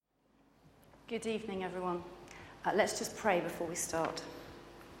Good evening, everyone. Let's just pray before we start.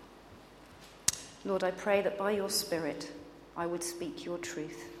 Lord, I pray that by your Spirit I would speak your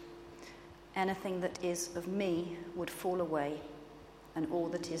truth. Anything that is of me would fall away, and all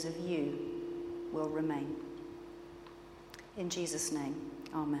that is of you will remain. In Jesus' name,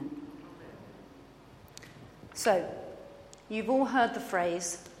 amen. So, you've all heard the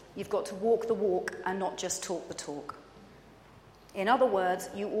phrase, you've got to walk the walk and not just talk the talk. In other words,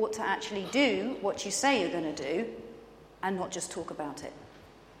 you ought to actually do what you say you're going to do and not just talk about it.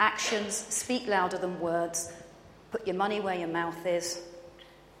 Actions speak louder than words. Put your money where your mouth is.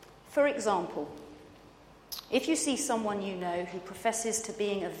 For example, if you see someone you know who professes to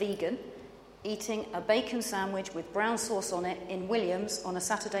being a vegan, eating a bacon sandwich with brown sauce on it in Williams on a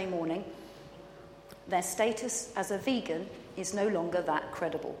Saturday morning, their status as a vegan is no longer that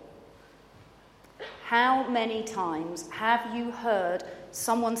credible. How many times have you heard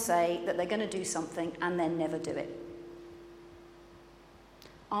someone say that they're going to do something and then never do it?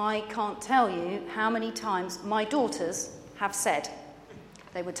 I can't tell you how many times my daughters have said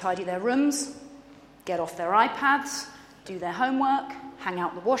they would tidy their rooms, get off their iPads, do their homework, hang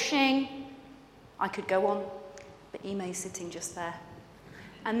out the washing. I could go on, but Ime's sitting just there.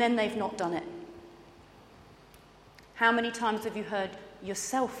 And then they've not done it. How many times have you heard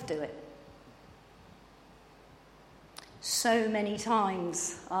yourself do it? So many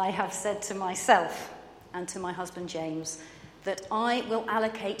times I have said to myself and to my husband James that I will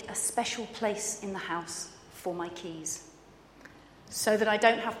allocate a special place in the house for my keys so that I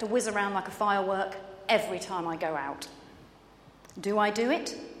don't have to whiz around like a firework every time I go out. Do I do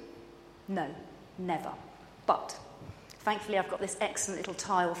it? No, never. But thankfully I've got this excellent little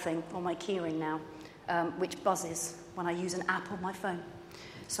tile thing on my keyring now, which buzzes when I use an app on my phone,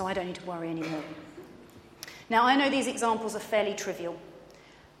 so I don't need to worry anymore. Now, I know these examples are fairly trivial,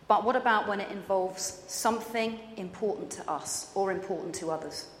 but what about when it involves something important to us or important to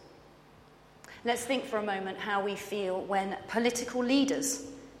others? Let's think for a moment how we feel when political leaders,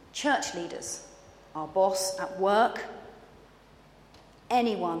 church leaders, our boss at work,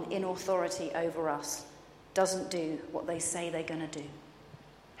 anyone in authority over us doesn't do what they say they're going to do.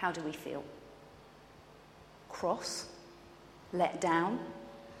 How do we feel? Cross? Let down?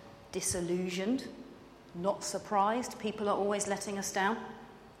 Disillusioned? Not surprised? People are always letting us down?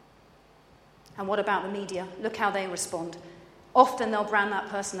 And what about the media? Look how they respond. Often they'll brand that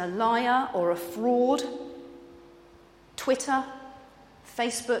person a liar or a fraud. Twitter,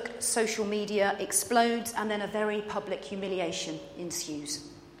 Facebook, social media explodes, and then a very public humiliation ensues.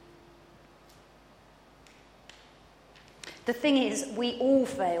 The thing is, we all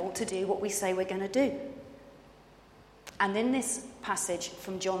fail to do what we say we're going to do. And in this passage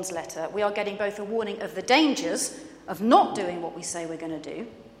from John's letter, we are getting both a warning of the dangers of not doing what we say we're going to do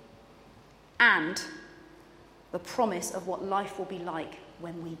and the promise of what life will be like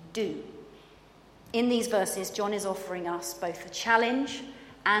when we do. In these verses, John is offering us both the challenge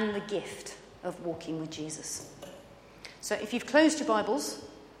and the gift of walking with Jesus. So if you've closed your Bibles,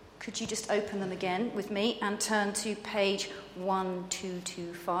 could you just open them again with me and turn to page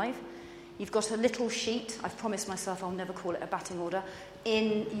 1225. You've got a little sheet, I've promised myself I'll never call it a batting order,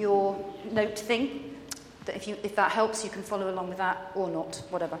 in your note thing. That if that helps, you can follow along with that or not,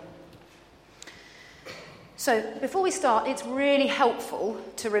 whatever. So before we start, it's really helpful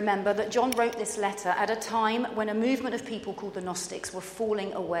to remember that John wrote this letter at a time when a movement of people called the Gnostics were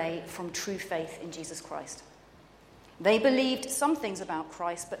falling away from true faith in Jesus Christ. They believed some things about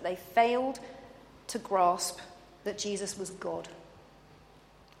Christ, but they failed to grasp that Jesus was God,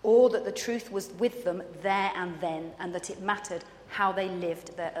 or that the truth was with them there and then, and that it mattered how they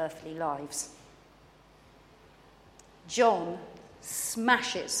lived their earthly lives. John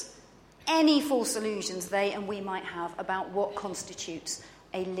smashes any false illusions they and we might have about what constitutes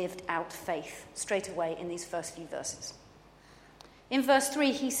a lived-out faith straight away in these first few verses. In verse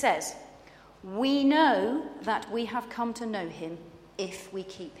 3, he says, "We know that we have come to know him if we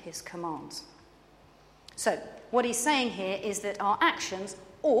keep his commands." So, what he's saying here is that our actions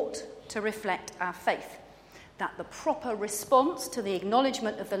ought to reflect our faith, that the proper response to the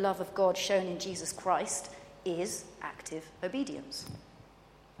acknowledgement of the love of God shown in Jesus Christ is active obedience.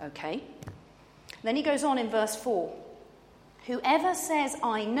 Okay? Then he goes on in verse 4. "Whoever says,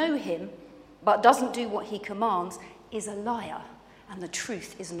 'I know him,' but doesn't do what he commands is a liar, and the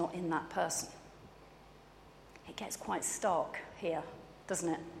truth is not in that person." It gets quite stark here, doesn't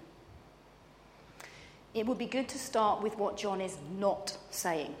it? It would be good to start with what John is not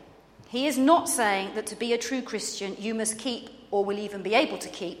saying. He is not saying that to be a true Christian, you must keep, or will even be able to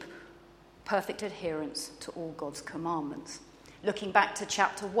keep, perfect adherence to all God's commandments. Looking back to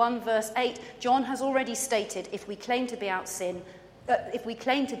chapter 1, verse 8, John has already stated if we claim to be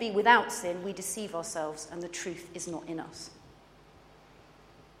without sin, we deceive ourselves and the truth is not in us.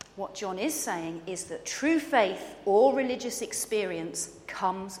 What John is saying is that true faith or religious experience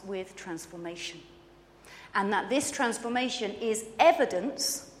comes with transformation, and that this transformation is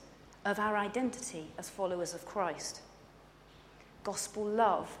evidence of our identity as followers of Christ. Gospel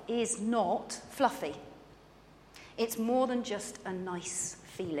love is not fluffy. It's more than just a nice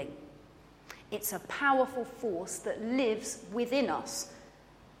feeling. It's a powerful force that lives within us,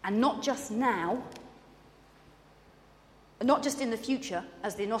 and not just now, not just in the future,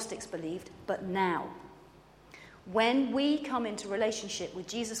 as the Gnostics believed, but now. When we come into relationship with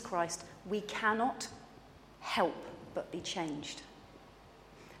Jesus Christ, we cannot help but be changed.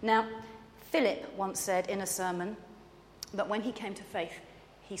 Now, Philip once said in a sermon that when he came to faith,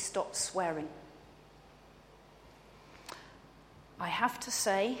 he stopped swearing. I have to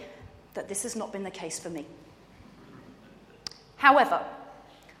say that this has not been the case for me. However,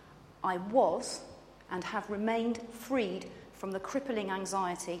 I was and have remained freed from the crippling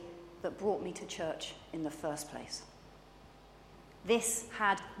anxiety that brought me to church in the first place. This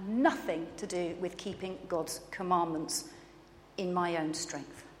had nothing to do with keeping God's commandments in my own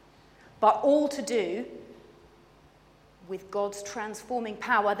strength, but all to do with God's transforming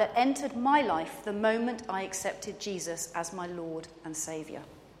power that entered my life the moment I accepted Jesus as my Lord and Saviour.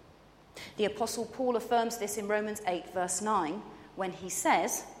 The Apostle Paul affirms this in Romans 8, verse 9, when he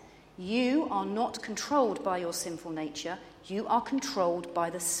says, "You are not controlled by your sinful nature, you are controlled by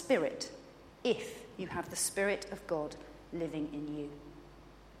the Spirit, if you have the Spirit of God living in you."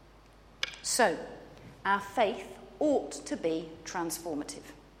 So, our faith ought to be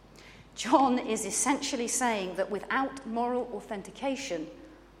transformative. John is essentially saying that without moral authentication,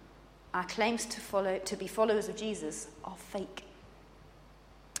 our claims to be followers of Jesus are fake.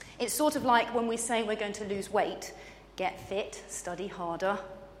 It's sort of like when we say we're going to lose weight, get fit, study harder,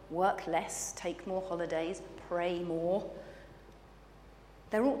 work less, take more holidays, pray more.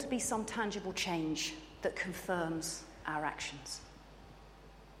 There ought to be some tangible change that confirms our actions.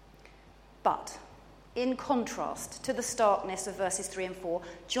 But in contrast to the starkness of verses 3 and 4,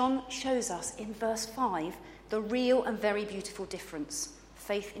 John shows us in verse 5 the real and very beautiful difference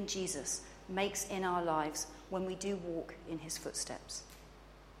faith in Jesus makes in our lives when we do walk in his footsteps.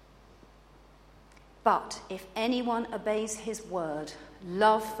 But if anyone obeys his word,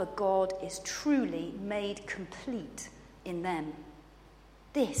 love for God is truly made complete in them.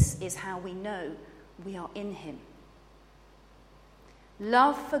 This is how we know we are in him.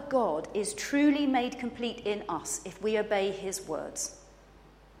 Love for God is truly made complete in us if we obey his words.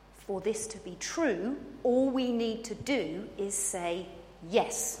 For this to be true, all we need to do is say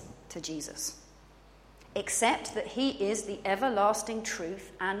yes to Jesus. Accept that he is the everlasting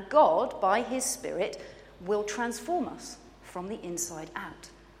truth, and God, by his Spirit, will transform us from the inside out.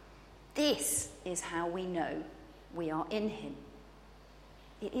 This is how we know we are in him.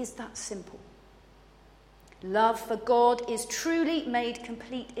 It is that simple. Love for God is truly made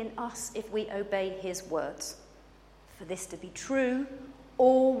complete in us if we obey his words. For this to be true,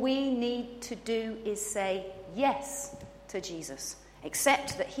 all we need to do is say yes to Jesus.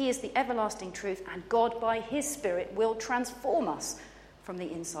 Accept that he is the everlasting truth, and God by his Spirit will transform us from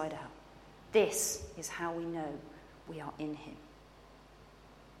the inside out. This is how we know we are in him.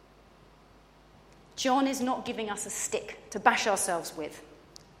 John is not giving us a stick to bash ourselves with,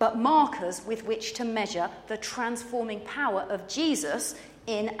 but markers with which to measure the transforming power of Jesus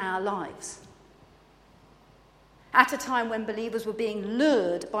in our lives. At a time when believers were being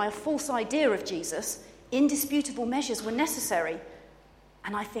lured by a false idea of Jesus, indisputable measures were necessary,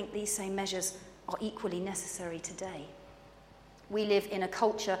 and I think these same measures are equally necessary today. We live in a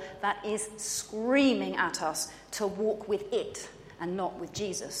culture that is screaming at us to walk with it and not with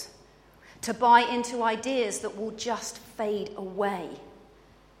Jesus, to buy into ideas that will just fade away,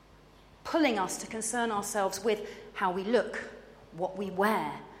 pulling us to concern ourselves with how we look, what we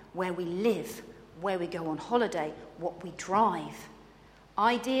wear, where we live, where we go on holiday, what we drive.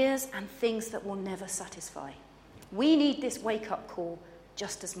 Ideas and things that will never satisfy. We need this wake-up call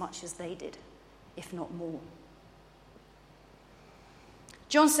just as much as they did, if not more.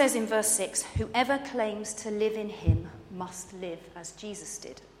 John says in verse 6, "Whoever claims to live in him must live as Jesus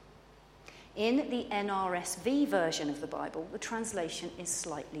did." In the NRSV version of the Bible, the translation is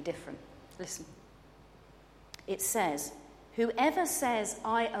slightly different. Listen. It says, "Whoever says,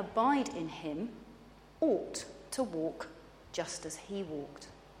 'I abide in him,' ought to walk just as he walked."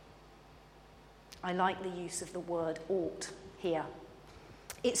 I like the use of the word ought here.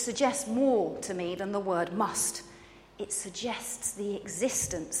 It suggests more to me than the word must. it suggests the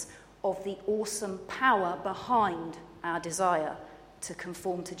existence of the awesome power behind our desire to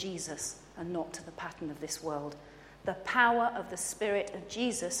conform to Jesus and not to the pattern of this world. The power of the Spirit of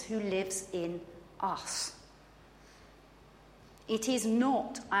Jesus who lives in us. It is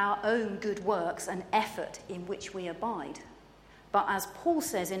not our own good works and effort in which we abide. But as Paul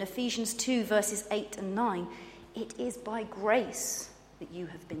says in Ephesians 2 verses 8 and 9, it is by grace that you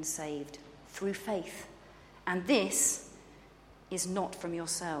have been saved through faith. And this is not from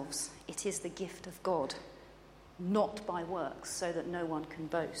yourselves. It is the gift of God, not by works, so that no one can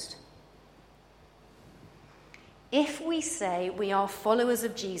boast. If we say we are followers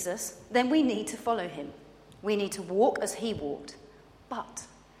of Jesus, then we need to follow him. We need to walk as he walked. But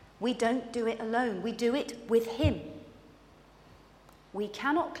we don't do it alone. We do it with him. We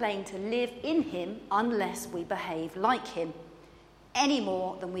cannot claim to live in him unless we behave like him, any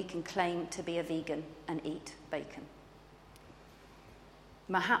more than we can claim to be a vegan and eat bacon.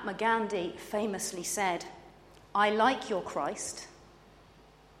 Mahatma Gandhi famously said, "I like your Christ.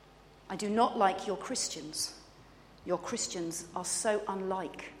 I do not like your Christians. Your Christians are so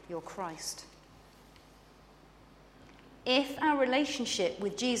unlike your Christ." If our relationship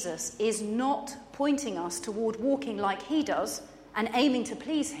with Jesus is not pointing us toward walking like he does and aiming to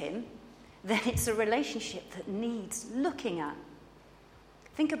please him, then it's a relationship that needs looking at.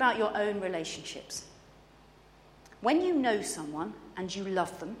 Think about your own relationships. When you know someone and you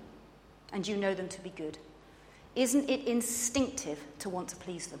love them and you know them to be good, isn't it instinctive to want to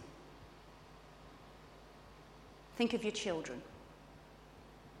please them? Think of your children,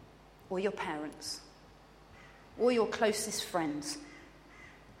 or your parents, or your closest friends.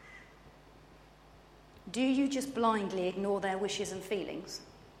 Do you just blindly ignore their wishes and feelings?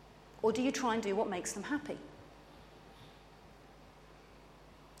 Or do you try and do what makes them happy?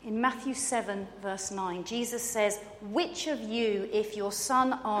 In Matthew 7, verse 9, Jesus says, "Which of you, if your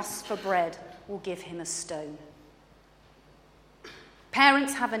son asks for bread, will give him a stone?"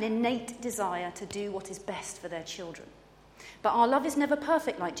 Parents have an innate desire to do what is best for their children. But our love is never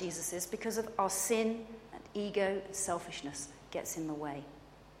perfect like Jesus's because of our sin and ego and selfishness gets in the way.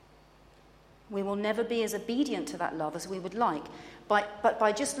 We will never be as obedient to that love as we would like. But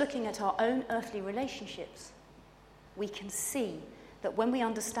by just looking at our own earthly relationships, we can see that when we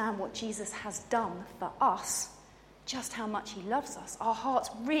understand what Jesus has done for us, just how much he loves us, our hearts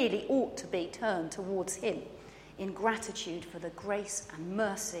really ought to be turned towards him in gratitude for the grace and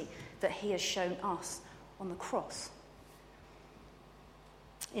mercy that he has shown us on the cross.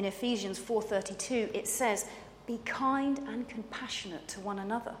 In Ephesians 4:32, it says, "Be kind and compassionate to one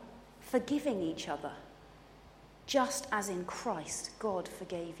another, forgiving each other, just as in Christ God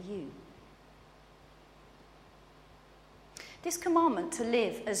forgave you." This commandment to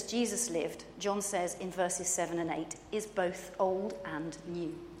live as Jesus lived, John says in verses 7 and 8, is both old and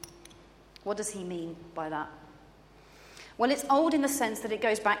new. What does he mean by that? Well, it's old in the sense that it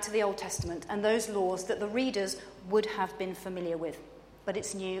goes back to the Old Testament and those laws that the readers would have been familiar with, but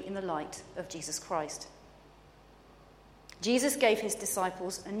it's new in the light of Jesus Christ. Jesus gave his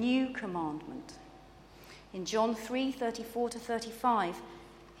disciples a new commandment. In John 3:34-35,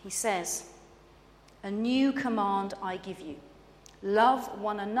 he says, "A new command I give you. Love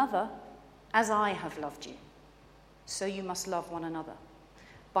one another as I have loved you. So you must love one another.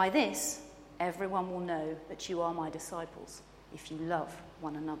 By this, everyone will know that you are my disciples, if you love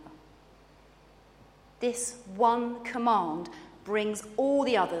one another." This one command brings all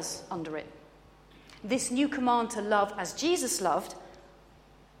the others under it. This new command to love as Jesus loved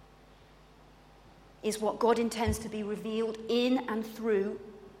is what God intends to be revealed in and through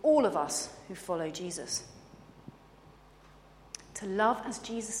all of us who follow Jesus. To love as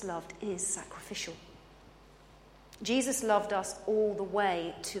Jesus loved is sacrificial. Jesus loved us all the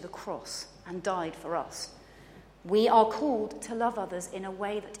way to the cross and died for us. We are called to love others in a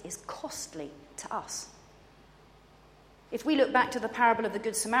way that is costly to us. If we look back to the parable of the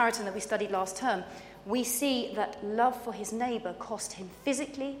Good Samaritan that we studied last term, we see that love for his neighbour cost him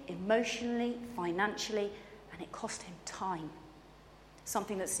physically, emotionally, financially, and it cost him time.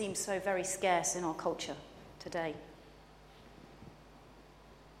 Something that seems so very scarce in our culture today.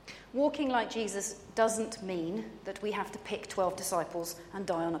 Walking like Jesus doesn't mean that we have to pick 12 disciples and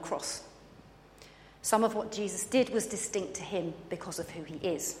die on a cross. Some of what Jesus did was distinct to him because of who he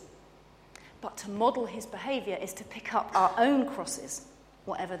is. But to model his behaviour is to pick up our own crosses,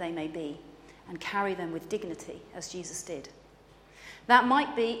 whatever they may be, and carry them with dignity, as Jesus did. That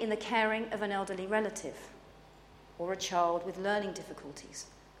might be in the caring of an elderly relative, or a child with learning difficulties,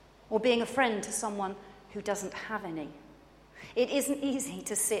 or being a friend to someone who doesn't have any. It isn't easy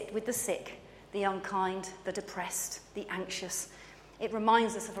to sit with the sick, the unkind, the depressed, the anxious. It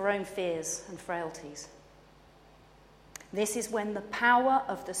reminds us of our own fears and frailties. This is when the power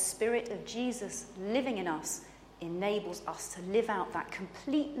of the Spirit of Jesus living in us enables us to live out that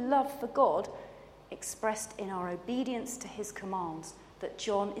complete love for God expressed in our obedience to his commands that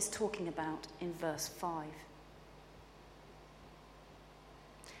John is talking about in verse 5.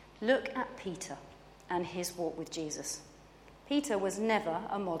 Look at Peter and his walk with Jesus. Peter was never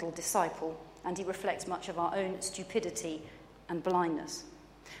a model disciple, and he reflects much of our own stupidity and blindness.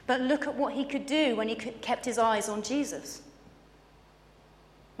 But look at what he could do when he kept his eyes on Jesus.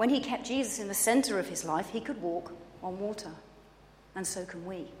 When he kept Jesus in the centre of his life, he could walk on water, and so can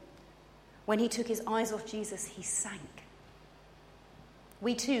we. When he took his eyes off Jesus, he sank.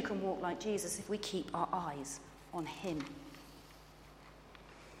 We too can walk like Jesus if we keep our eyes on him.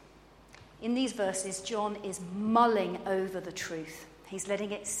 In these verses, John is mulling over the truth. He's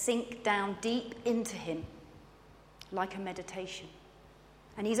letting it sink down deep into him, like a meditation.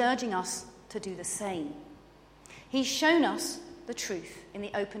 And he's urging us to do the same. He's shown us the truth in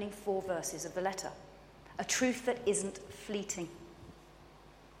the opening 4 verses of the letter, a truth that isn't fleeting.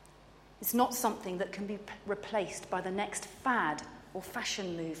 It's not something that can be replaced by the next fad or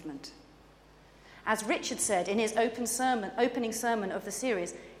fashion movement. As Richard said in his opening sermon of the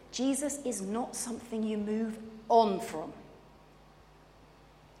series, Jesus is not something you move on from.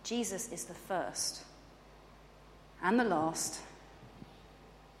 Jesus is the first and the last,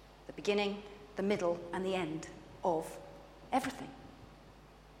 the beginning, the middle, and the end of everything.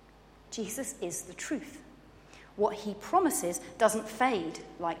 Jesus is the truth. What he promises doesn't fade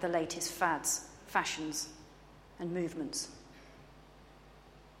like the latest fads, fashions, and movements.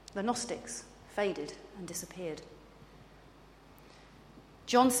 The Gnostics faded and disappeared.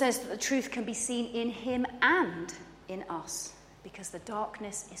 John says that the truth can be seen in him and in us, because the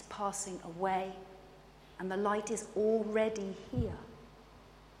darkness is passing away and the light is already here.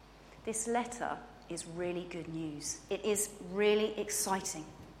 This letter is really good news. It is really exciting.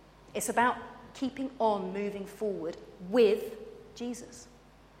 It's about keeping on moving forward with Jesus.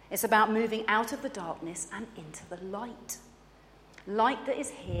 It's about moving out of the darkness and into the light. Light that is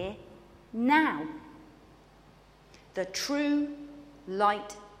here now. The true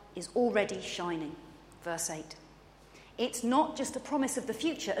light is already shining. Verse 8. It's not just a promise of the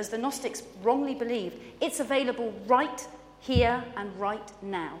future, as the Gnostics wrongly believed. It's available right here and right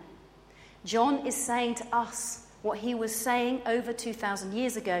now. John is saying to us what he was saying over 2,000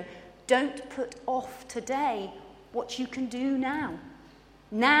 years ago. Don't put off today what you can do now.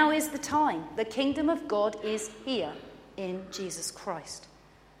 Now is the time. The kingdom of God is here in Jesus Christ.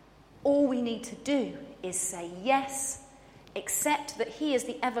 All we need to do is say yes, accept that he is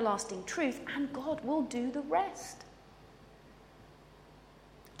the everlasting truth, and God will do the rest.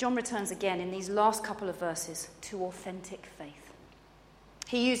 John returns again in these last couple of verses to authentic faith.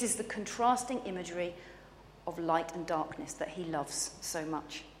 He uses the contrasting imagery of light and darkness that he loves so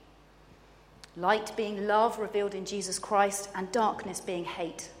much. Light being love revealed in Jesus Christ, and darkness being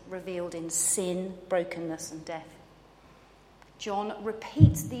hate revealed in sin, brokenness, and death. John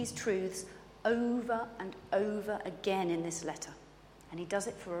repeats these truths over and over again in this letter, and he does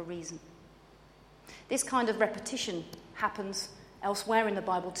it for a reason. This kind of repetition happens elsewhere in the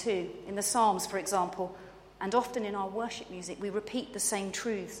Bible too. In the Psalms, for example, and often in our worship music, we repeat the same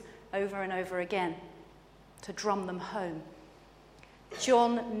truths over and over again to drum them home.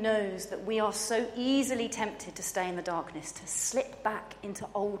 John knows that we are so easily tempted to stay in the darkness, to slip back into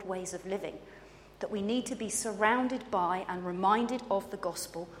old ways of living, that we need to be surrounded by and reminded of the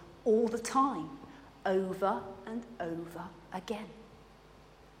gospel all the time, over and over again.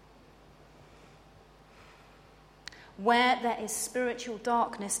 Where there is spiritual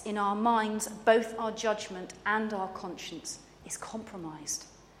darkness in our minds, both our judgment and our conscience is compromised.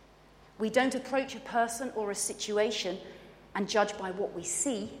 We don't approach a person or a situation and judge by what we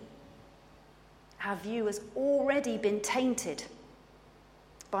see. Our view has already been tainted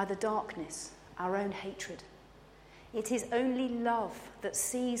by the darkness, our own hatred. It is only love that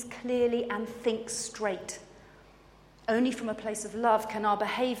sees clearly and thinks straight. Only from a place of love can our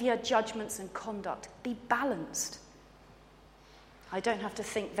behaviour, judgments, and conduct be balanced. I don't have to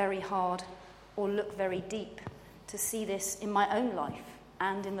think very hard or look very deep to see this in my own life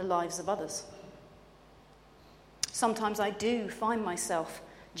and in the lives of others. Sometimes I do find myself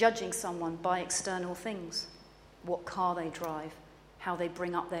judging someone by external things: what car they drive, how they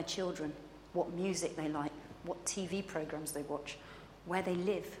bring up their children, what music they like, what TV programs they watch, where they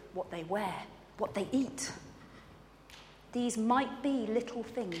live, what they wear, what they eat. These might be little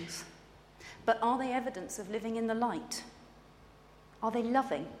things, but are they evidence of living in the light? Are they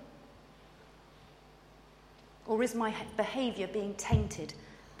loving? Or is my behaviour being tainted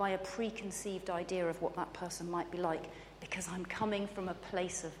by a preconceived idea of what that person might be like because I'm coming from a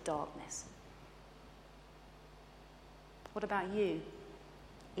place of darkness? What about you?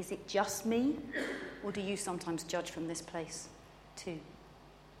 Is it just me, or do you sometimes judge from this place too?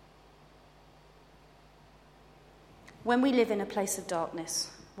 When we live in a place of darkness,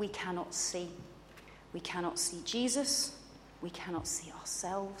 we cannot see. We cannot see Jesus. We cannot see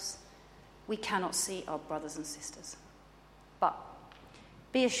ourselves. We cannot see our brothers and sisters. But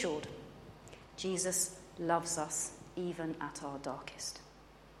be assured, Jesus loves us even at our darkest.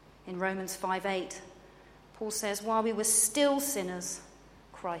 In Romans 5:8, Paul says, while we were still sinners,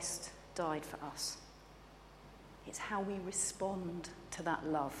 Christ died for us. It's how we respond to that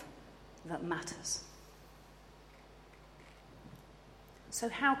love that matters. So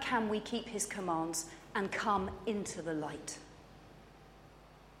how can we keep his commands and come into the light?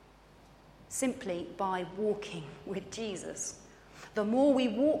 Simply by walking with Jesus. The more we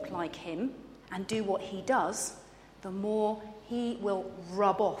walk like him and do what he does, the more he will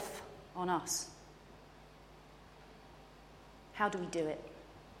rub off on us. How do we do it?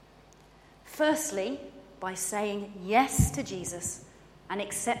 Firstly, by saying yes to Jesus and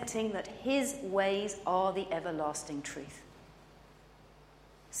accepting that his ways are the everlasting truth.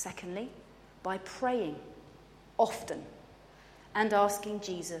 Secondly, by praying often and asking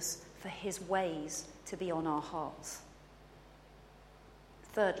Jesus for his ways to be on our hearts.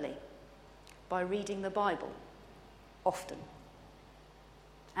 Thirdly, by reading the Bible often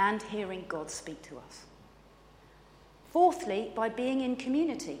and hearing God speak to us. Fourthly, by being in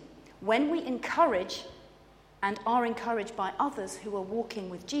community. When we encourage and are encouraged by others who are walking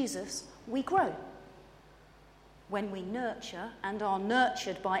with Jesus, we grow. When we nurture and are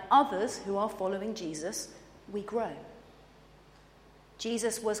nurtured by others who are following Jesus, we grow.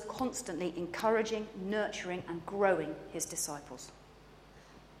 Jesus was constantly encouraging, nurturing, and growing his disciples.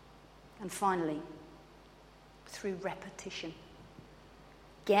 And finally, through repetition.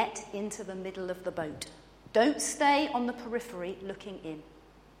 Get into the middle of the boat. Don't stay on the periphery looking in.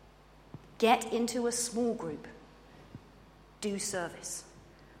 Get into a small group. Do service.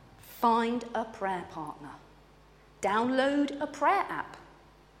 Find a prayer partner. Download a prayer app.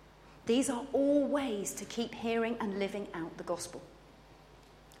 These are all ways to keep hearing and living out the gospel.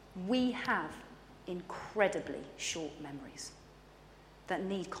 We have incredibly short memories that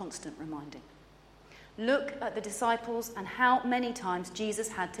need constant reminding. Look at the disciples and how many times Jesus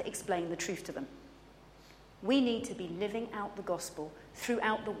had to explain the truth to them. We need to be living out the gospel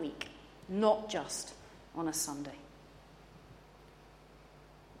throughout the week, not just on a Sunday.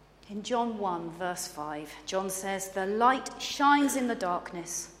 In John 1, verse 5, John says, the light shines in the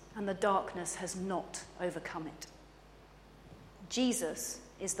darkness, and the darkness has not overcome it. Jesus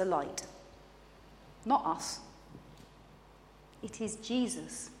is the light, not us. It is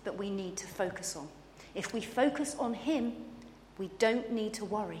Jesus that we need to focus on. If we focus on him, we don't need to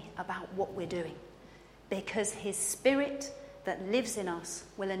worry about what we're doing, because his Spirit that lives in us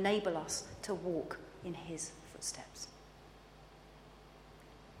will enable us to walk in his footsteps.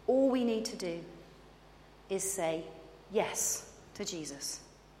 All we need to do is say yes to Jesus.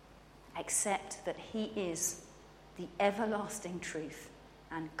 Accept that he is the everlasting truth,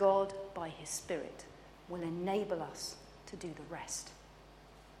 and God, by his Spirit, will enable us to do the rest.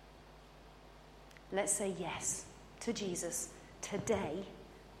 Let's say yes to Jesus today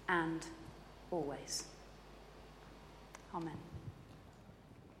and always. Amen.